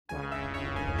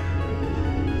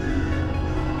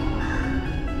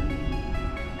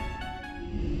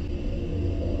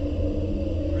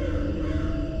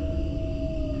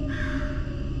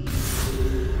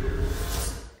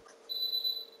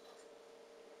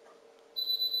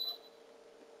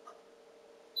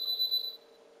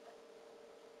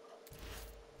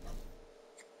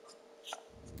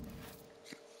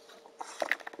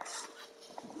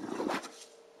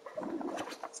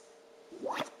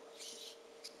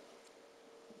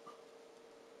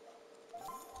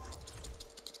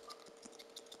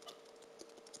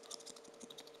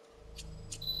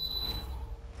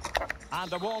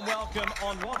And a warm welcome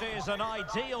on what is an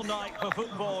ideal night for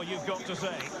football, you've got to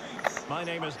say. My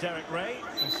name is Derek Ray,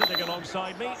 and sitting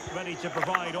alongside me, ready to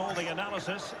provide all the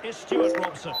analysis, is Stuart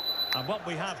Robson. And what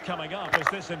we have coming up is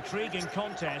this intriguing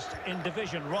contest in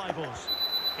division rivals.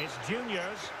 It's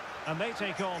juniors, and they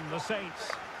take on the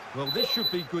Saints. Well, this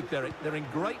should be good, Derek. They're in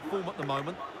great form at the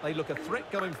moment. They look a threat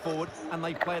going forward, and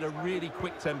they play at a really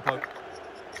quick tempo.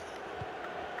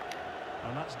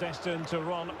 And that's destined to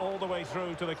run all the way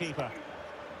through to the keeper.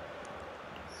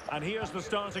 And here's the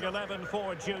starting 11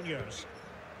 for juniors.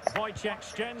 Wojciech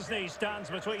Szczęsny stands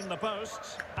between the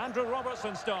posts. Andrew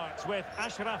Robertson starts with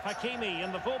Ashraf Hakimi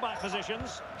in the fullback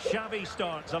positions. Xavi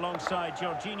starts alongside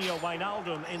Jorginho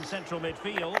Wijnaldum in central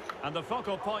midfield. And the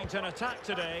focal point in attack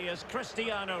today is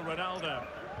Cristiano Ronaldo.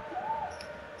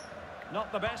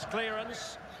 Not the best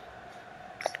clearance.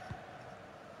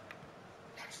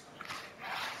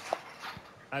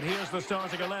 And here's the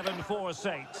starting 11 for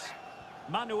Saints.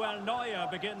 Manuel Neuer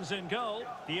begins in goal.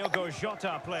 Diogo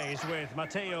Jota plays with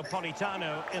Matteo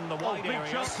Politano in the wide area.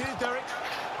 Big chance here, Derek.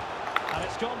 And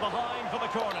it's gone behind for the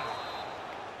corner.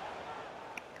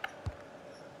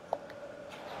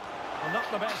 Well,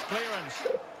 not the best clearance.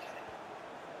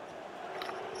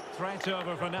 Threat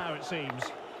over for now, it seems.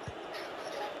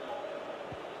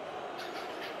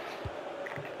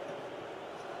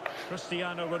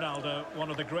 Cristiano Ronaldo, one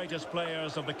of the greatest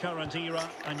players of the current era,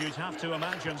 and you'd have to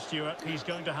imagine, Stuart, he's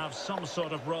going to have some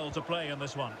sort of role to play in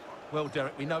this one. Well,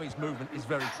 Derek, we know his movement is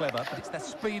very clever, but it's the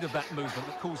speed of that movement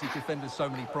that causes defenders so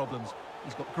many problems.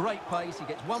 He's got great pace, he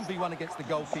gets 1v1 against the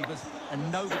goalkeepers,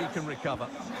 and nobody can recover.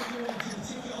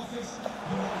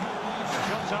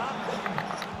 Jota.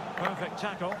 Perfect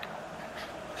tackle.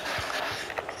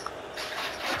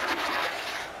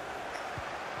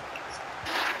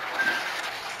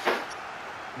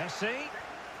 Messi.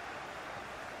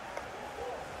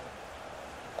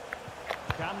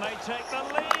 Can they take the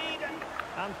lead?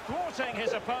 And thwarting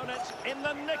his opponent in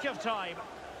the nick of time.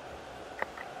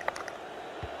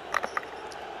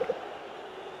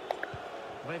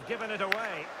 They've given it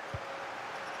away.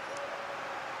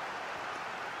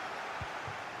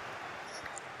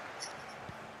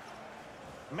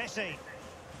 Messi.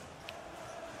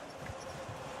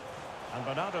 And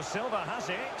Bernardo Silva has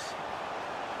it.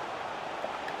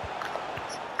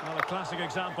 Well, a classic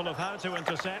example of how to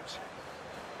intercept.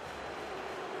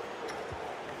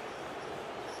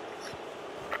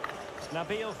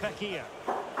 Nabil Fekir.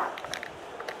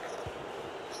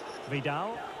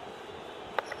 Vidal.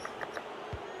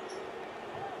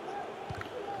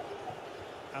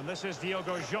 And this is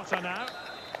Diogo Jota now.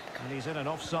 And he's in an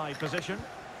offside position.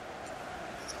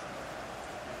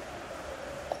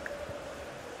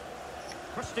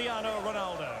 Cristiano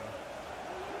Ronaldo.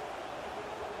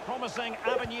 Promising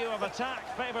avenue of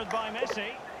attack favoured by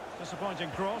Messi. Disappointing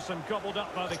cross and gobbled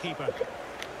up by the keeper.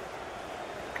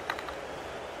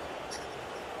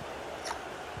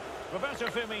 Roberto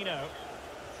Firmino.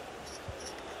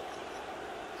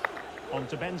 On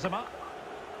to Benzema.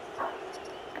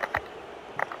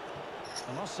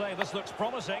 I must say this looks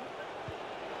promising.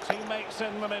 Teammates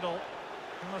in the middle.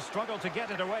 And a struggle to get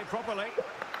it away properly.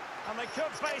 And they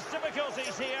could face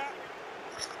difficulties here.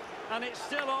 And it's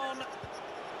still on.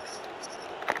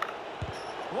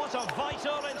 What a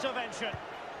vital intervention.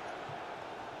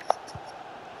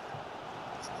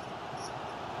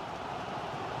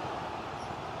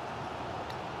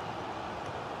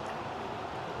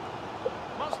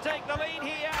 Must take the lead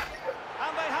here.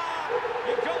 And they have.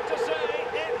 You've got to say,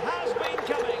 it has been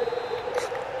coming.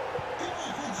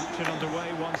 Action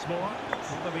underway once more.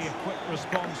 Will there be a quick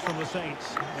response from the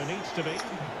Saints? There needs to be.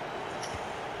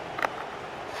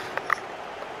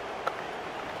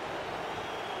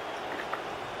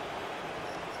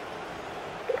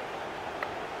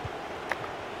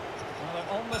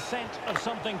 On the scent of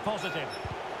something positive.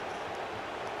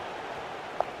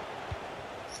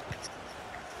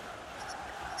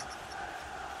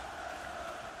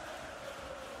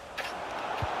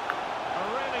 A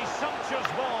really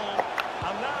sumptuous ball.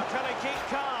 And now can he keep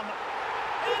calm?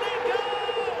 In it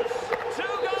goes! 2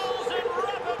 goals in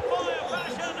rapid-fire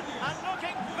fashion and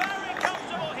looking very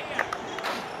comfortable here.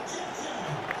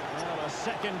 Well, a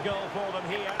second goal for them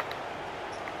here.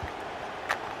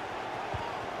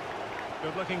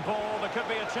 Good looking ball, there could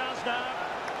be a chance now.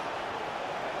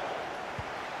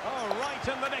 Oh, right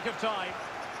in the nick of time.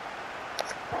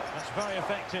 That's very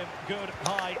effective, good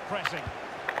high pressing.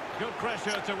 Good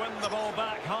pressure to win the ball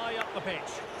back high up the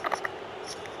pitch.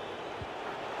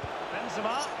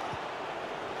 Benzema.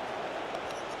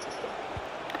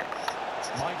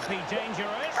 Might be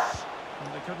dangerous.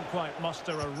 And they couldn't quite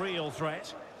muster a real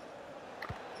threat.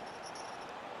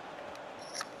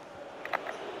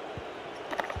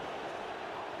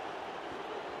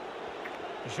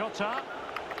 Jota.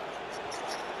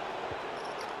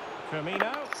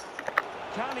 Firmino.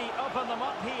 Can he open them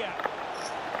up here?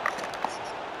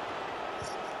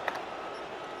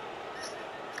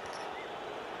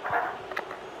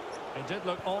 He did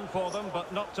look on for them,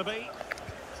 but not to be.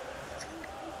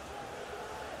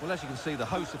 Well, as you can see, the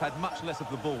hosts have had much less of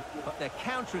the ball, but their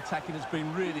counter-attacking has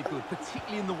been really good,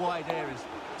 particularly in the wide areas.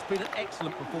 It's been an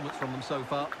excellent performance from them so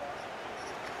far.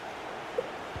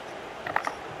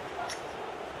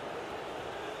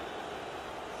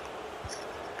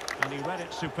 And he read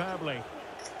it superbly.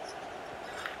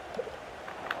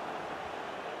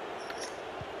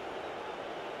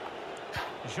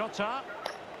 Jota.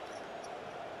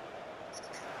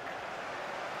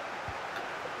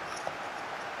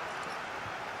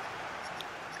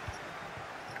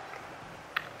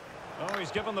 Oh,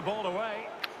 he's given the ball away.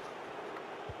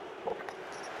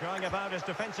 Going about his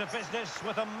defensive business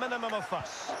with a minimum of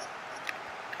fuss.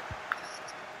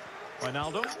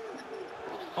 Ronaldo.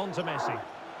 On to Messi.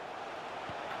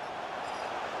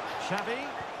 Xavi.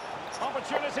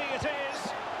 Opportunity it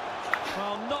is.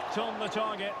 Well, knocked on the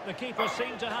target. The keeper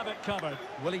seemed to have it covered.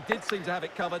 Well, he did seem to have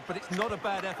it covered, but it's not a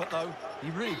bad effort, though. He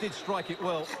really did strike it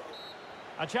well.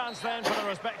 A chance then for the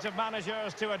respective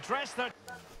managers to address their...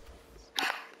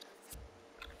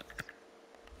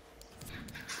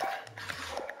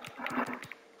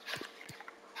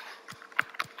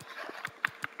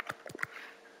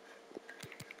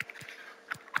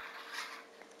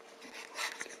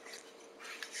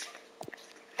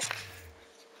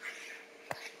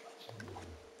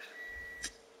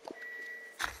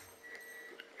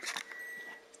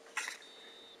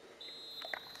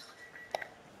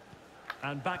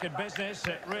 And back in business,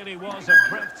 it really was a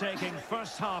breathtaking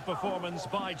first-half performance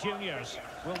by juniors.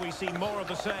 Will we see more of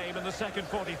the same in the second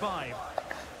 45?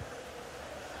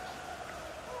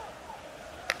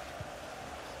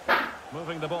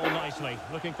 Moving the ball nicely,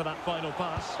 looking for that final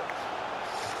pass.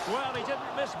 Well, he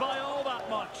didn't miss by all that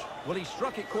much. Well, he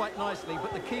struck it quite nicely,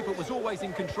 but the keeper was always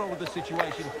in control of the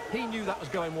situation. He knew that was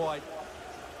going wide.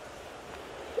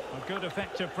 A good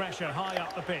effective pressure high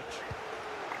up the pitch.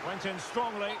 Went in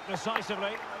strongly,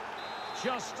 decisively.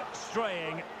 Just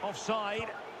straying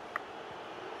offside.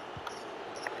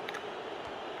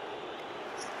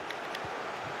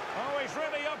 Oh, he's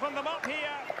really opened them up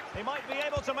here. He might be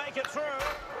able to make it through.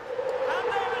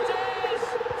 And there it is!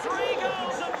 3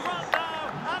 goals in front now.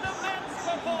 An immense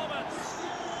performance.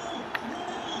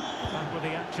 Back with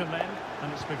the action then.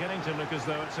 And it's beginning to look as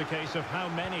though it's a case of how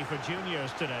many for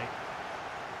juniors today.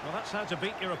 Well, that's how to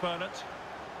beat your opponent.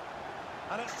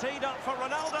 And it's teed up for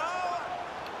Ronaldo.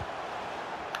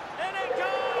 In it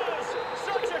goes!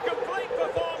 Such a complete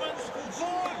performance. 4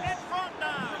 in front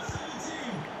now.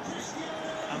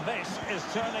 And this is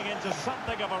turning into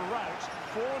something of a rout.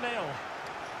 4-0.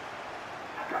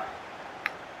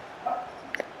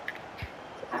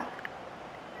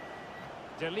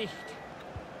 De Ligt.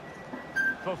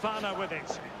 Fofana with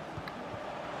it.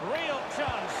 Real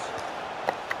chance.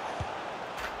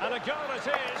 And a goal it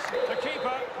is. The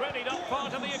keeper really not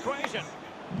part of the equation.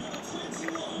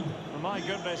 Oh, my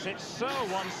goodness, it's so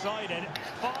one-sided.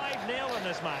 5-0 in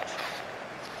this match.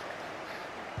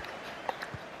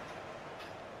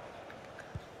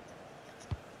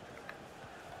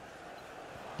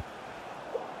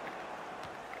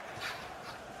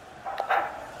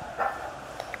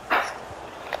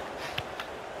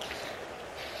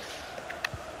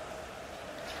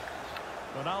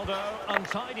 Ronaldo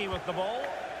untidy with the ball.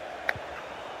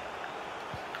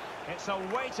 It's a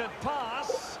weighted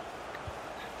pass.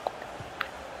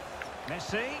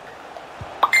 Messi.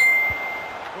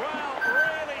 Well,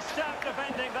 really stout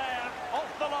defending there.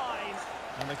 Off the line.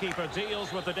 And the keeper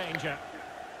deals with the danger.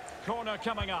 Corner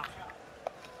coming up.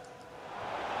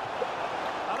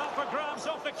 And up for grabs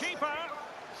off the keeper.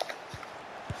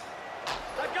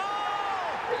 A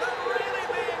goal! They're really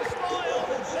being spoiled.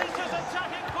 This is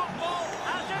attacking football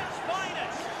at its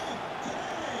finest.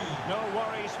 No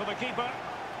worries for the keeper.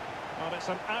 Well, it's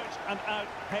an out-and-out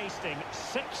pasting.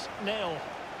 6-0.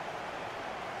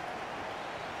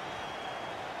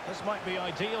 This might be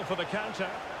ideal for the counter.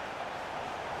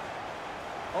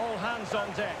 All hands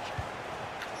on deck.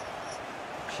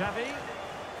 Xavi.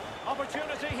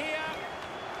 Opportunity here.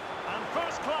 And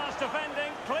first-class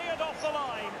defending cleared off the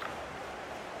line.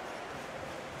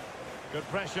 Good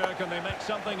pressure. Can they make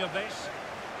something of this?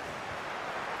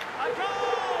 A goal!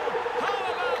 How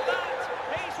about that?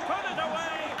 He's put it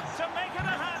away to make it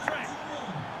a hat-trick.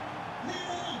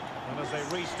 And as they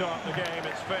restart the game,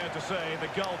 it's fair to say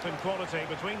the gulf in quality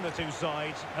between the two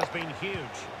sides has been huge.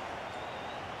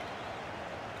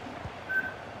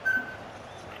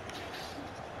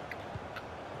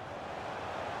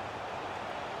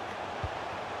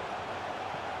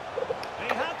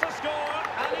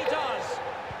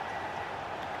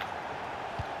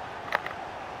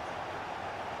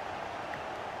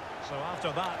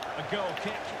 after that, a goal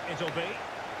kick it'll be.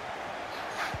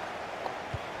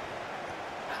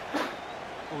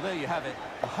 Well, there you have it.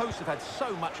 The hosts have had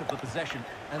so much of the possession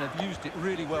and have used it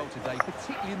really well today,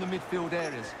 particularly in the midfield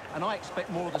areas. And I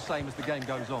expect more of the same as the game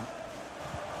goes on.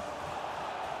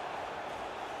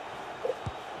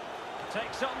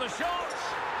 Takes on the shot.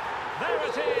 There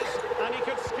it is. And he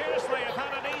could scarcely have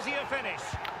had an easier finish.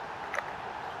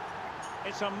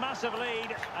 It's a massive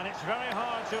lead, and it's very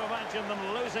hard to imagine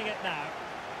them losing it now.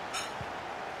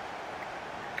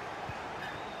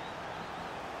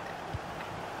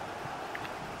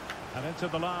 And into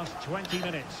the last 20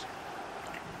 minutes.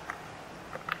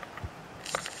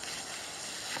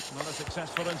 Not a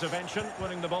successful intervention,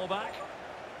 winning the ball back.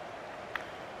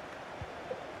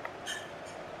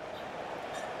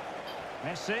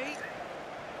 Messi.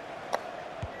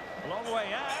 Long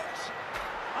way out.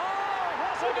 Oh,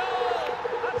 what a goal!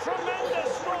 A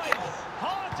tremendous strike.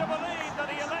 Hard to believe that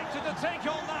he elected to take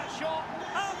on that shot.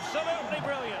 Absolutely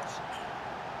brilliant.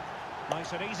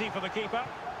 Nice and easy for the keeper.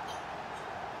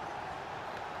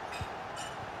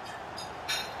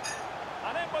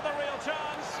 And in with a real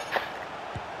chance.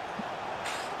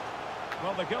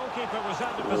 Well, the goalkeeper was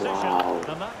out of position,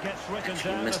 and that gets written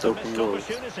down as a missed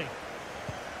opportunity.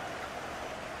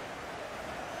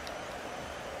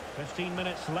 15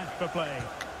 minutes left for play.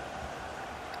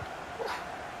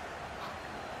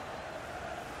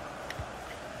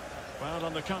 Well,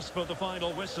 on the cusp of the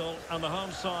final whistle, and the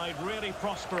home side really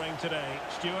prospering today.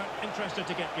 Stuart, interested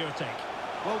to get your take.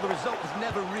 Well, the result has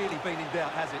never really been in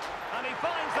doubt, has it? And he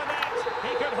finds the net.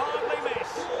 He could hardly miss.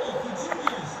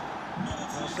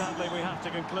 Well, sadly, we have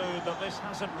to conclude that this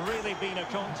hasn't really been a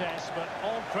contest, but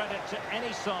all credit to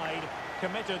any side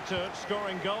committed to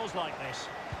scoring goals like this.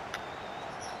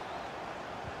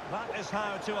 That is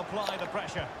how to apply the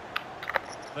pressure.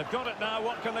 They've got it now.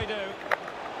 What can they do?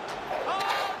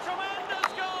 Oh,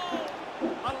 tremendous goal!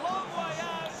 A long way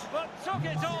out, but took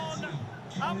it on.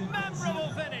 A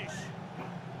memorable finish.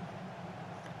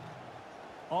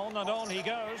 On and on he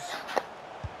goes.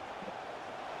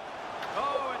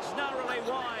 Oh, it's narrowly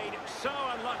wide. So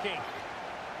unlucky.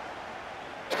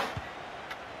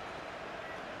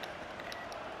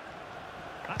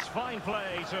 That's fine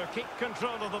play to keep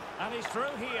control of them. And he's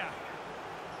through here.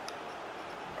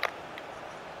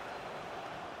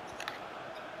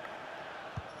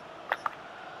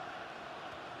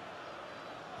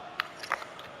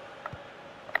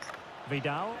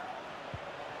 Vidal.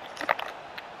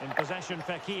 In possession,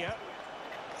 Fekir.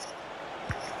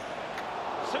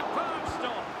 Superb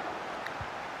stop.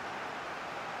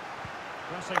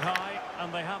 Pressing high,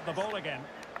 and they have the ball again.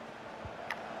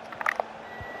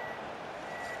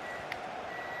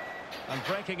 And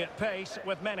breaking at pace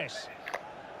with menace.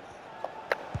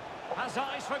 Has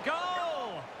eyes for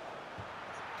goal!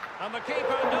 And the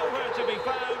keeper nowhere to be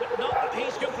found, not that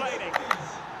he's complaining.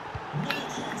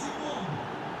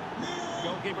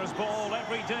 Goalkeeper's ball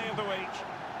every day of the week.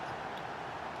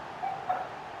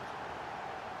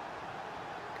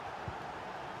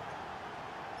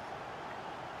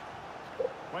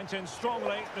 Went in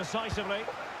strongly, decisively.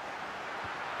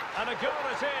 And a goal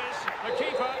it is. The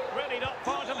keeper really not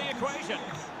part of the equation.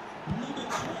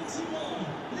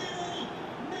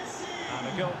 And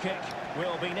a goal kick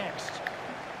will be next.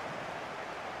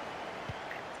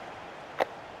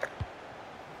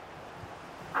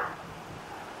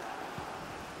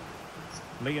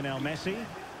 Lionel Messi.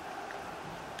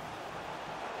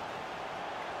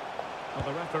 Well,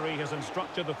 the referee has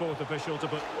instructed the fourth official to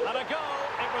put... And a goal!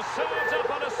 It was served up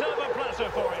on a silver platter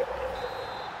for him.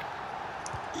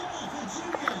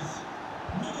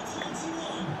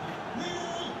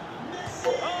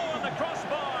 Oh, and the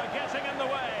crossbar getting in the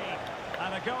way.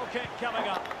 And a goal kick coming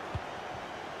up.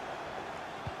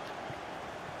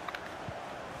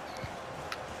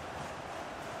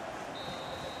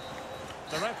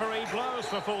 The referee blows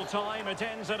for full time. It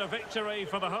ends in a victory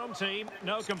for the home team.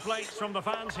 No complaints from the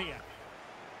fans here.